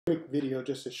Quick video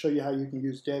just to show you how you can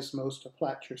use Desmos to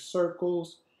plot your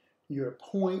circles, your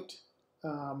point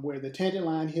where the tangent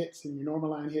line hits and your normal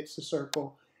line hits the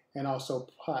circle, and also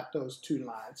plot those two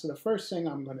lines. So the first thing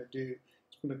I'm going to do is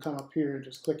I'm going to come up here and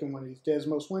just click in one of these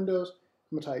Desmos windows.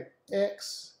 I'm going to type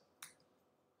x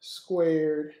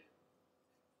squared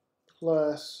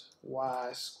plus y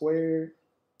squared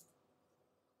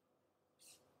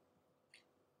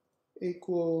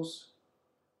equals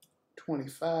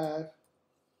 25.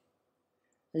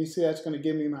 And you see that's going to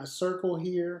give me my circle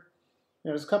here.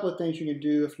 Now, there's a couple of things you can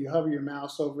do. If you hover your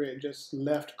mouse over it and just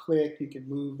left click, you can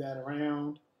move that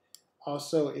around.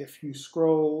 Also, if you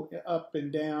scroll up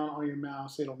and down on your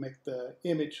mouse, it'll make the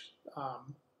image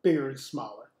bigger and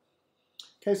smaller.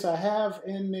 Okay, so I have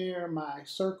in there my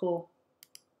circle.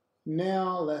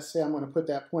 Now, let's say I'm going to put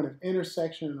that point of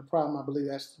intersection in the problem. I believe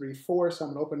that's 3/4. So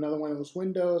I'm going to open another one of those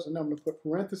windows, and then I'm going to put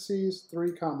parentheses,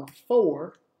 3,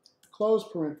 4, close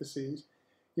parentheses.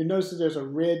 You notice that there's a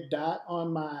red dot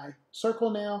on my circle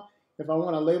now. If I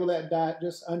want to label that dot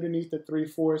just underneath the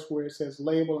 3/4 where it says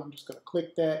label, I'm just going to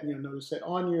click that, and you'll notice that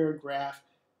on your graph,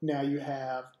 now you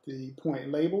have the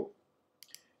point labeled.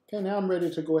 Okay, now I'm ready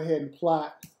to go ahead and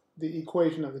plot the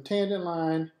equation of the tangent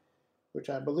line, which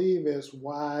I believe is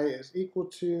y is equal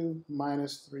to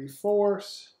minus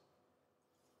 3/4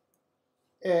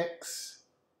 x,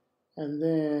 and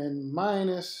then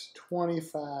minus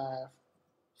 25/4.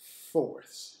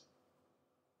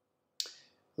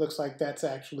 Looks like that's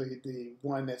actually the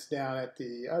one that's down at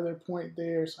the other point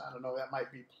there, so I don't know, that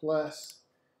might be plus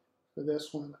for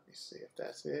this one. Let me see if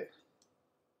that's it.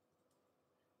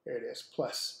 There it is,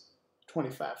 plus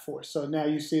 25/4. So now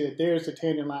you see that there's the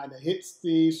tangent line that hits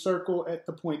the circle at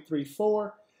the point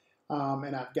 3/4,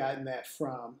 and I've gotten that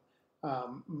from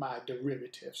my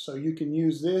derivative. So you can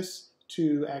use this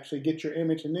to actually get your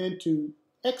image, and then to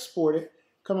export it,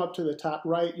 come up to the top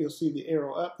right, you'll see the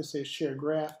arrow up that says share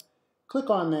graph. Click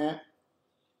on that,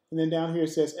 and then down here it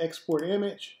says export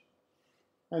image,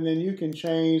 and then you can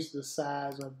change the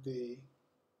size of the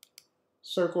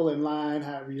circle and line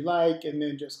however you like, and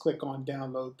then just click on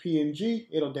download PNG.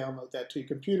 It'll download that to your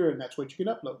computer, and that's what you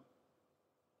can upload.